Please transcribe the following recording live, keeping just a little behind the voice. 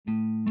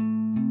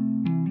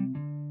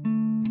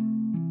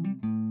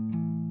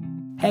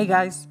Hey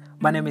guys,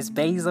 my name is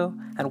Basil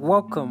and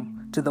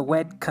welcome to the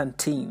Word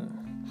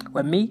Canteen,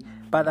 where me,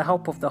 by the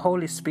help of the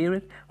Holy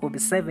Spirit, will be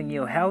serving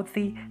you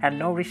healthy and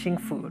nourishing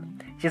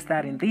food. Just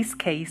that in this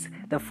case,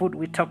 the food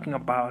we're talking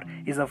about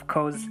is of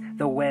course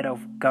the Word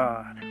of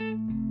God.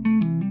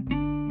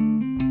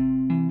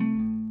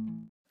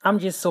 I'm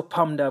just so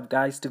pumped up,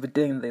 guys, to be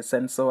doing this,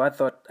 and so I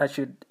thought I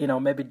should,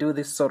 maybe do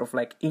this sort of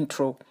like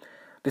intro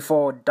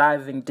before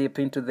diving deep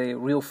into the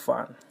real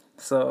fun.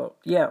 So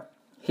yeah,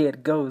 here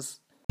it goes.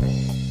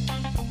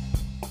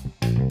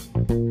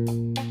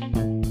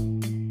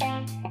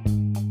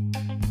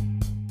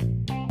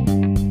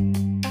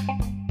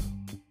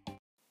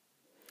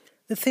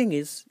 The thing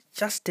is,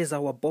 just as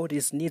our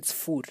bodies needs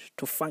food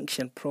to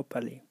function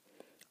properly,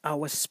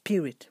 our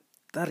spirit,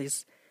 that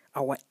is,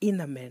 our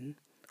inner man,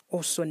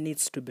 also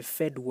needs to be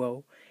fed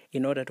well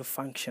in order to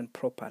function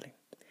properly.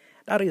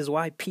 That is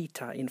why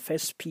Peter in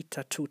 1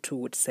 Peter 2:2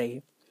 would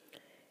say,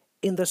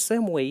 "In the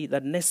same way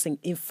that nursing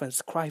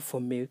infants cry for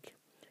milk,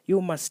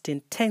 you must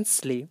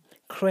intensely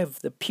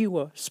crave the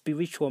pure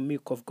spiritual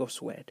milk of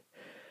God's word.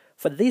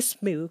 For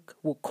this milk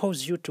will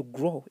cause you to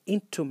grow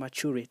into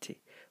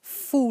maturity,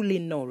 fully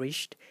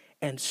nourished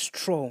and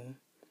strong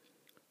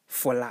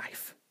for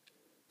life."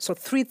 So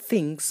 3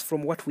 things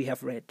from what we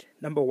have read.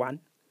 Number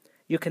 1,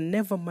 you can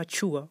never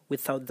mature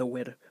without the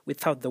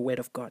word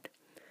of God.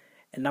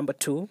 And number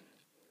 2,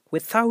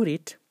 without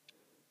it,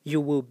 you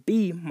will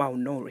be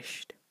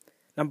malnourished.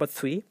 Number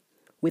 3,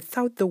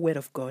 without the word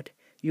of God,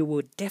 you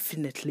will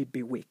definitely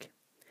be weak.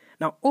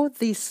 Now, all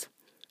this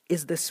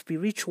is the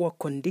spiritual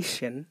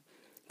condition,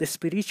 the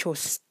spiritual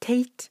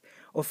state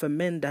of a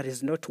man that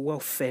is not well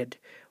fed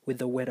with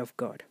the word of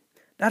God.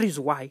 That is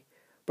why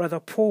Brother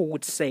Paul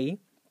would say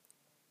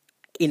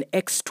in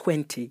Acts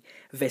 20,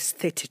 verse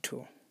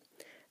 32,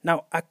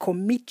 "Now I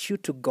commit you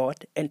to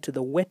God and to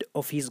the word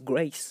of his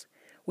grace,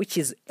 which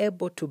is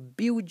able to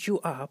build you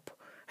up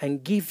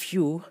and give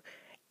you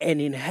an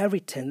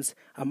inheritance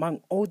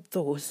among all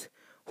those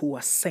who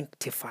are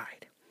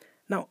sanctified."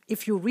 Now,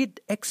 if you read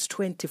Acts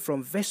 20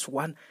 from verse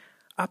 1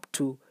 up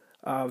to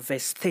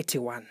verse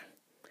 31,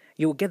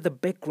 you'll get the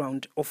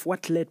background of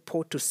what led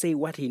Paul to say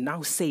what he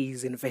now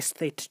says in verse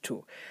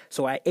 32.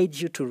 So I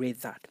urge you to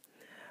read that.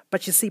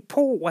 But you see,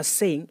 Paul was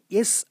saying,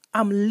 yes,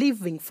 I'm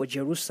leaving for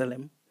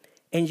Jerusalem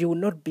and you will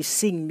not be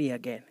seeing me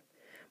again.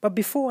 But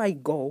before I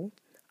go,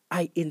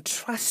 I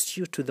entrust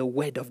you to the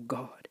word of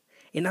God.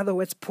 In other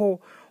words,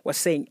 Paul was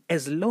saying,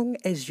 as long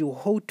as you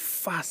hold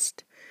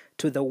fast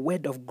to the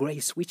word of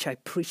grace which I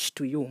preached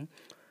to you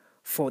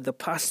for the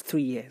past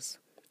 3 years,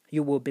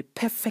 you will be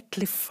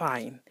perfectly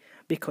fine,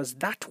 because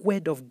that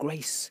word of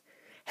grace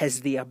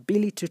has the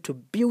ability to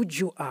build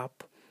you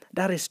up,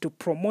 that is to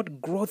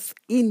promote growth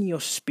in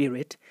your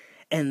spirit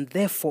and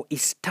therefore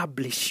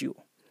establish you.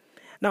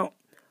 Now,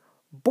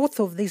 both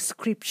of these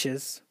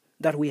scriptures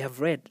that we have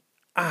read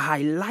are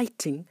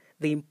highlighting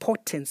the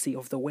importance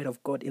of the word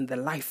of God in the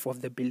life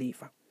of the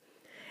believer.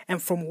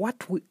 And from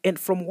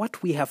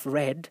what we have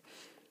read,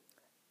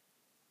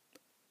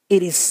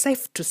 it is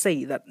safe to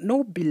say that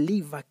no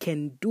believer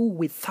can do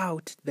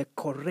without the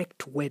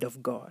correct word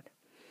of God.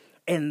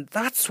 And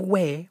that's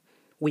where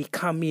we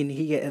come in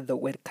here at the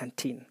Word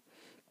Canteen,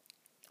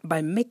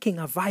 by making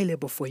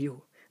available for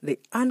you the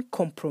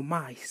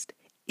uncompromised,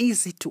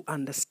 easy to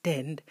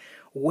understand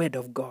word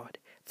of God,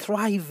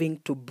 thriving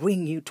to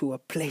bring you to a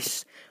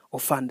place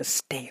of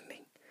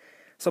understanding.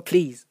 So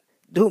please,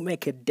 do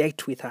make a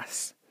date with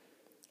us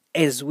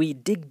as we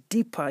dig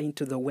deeper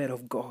into the word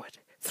of God,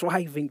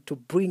 thriving to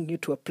bring you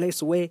to a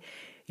place where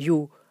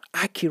you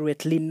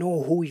accurately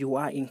know who you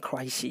are in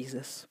Christ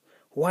Jesus,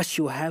 what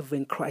you have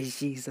in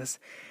Christ Jesus,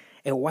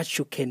 and what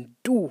you can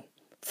do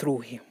through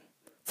him,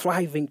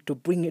 thriving to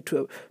bring you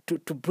to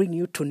bring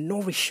you to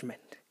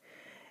nourishment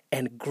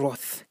and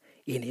growth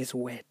in his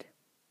word.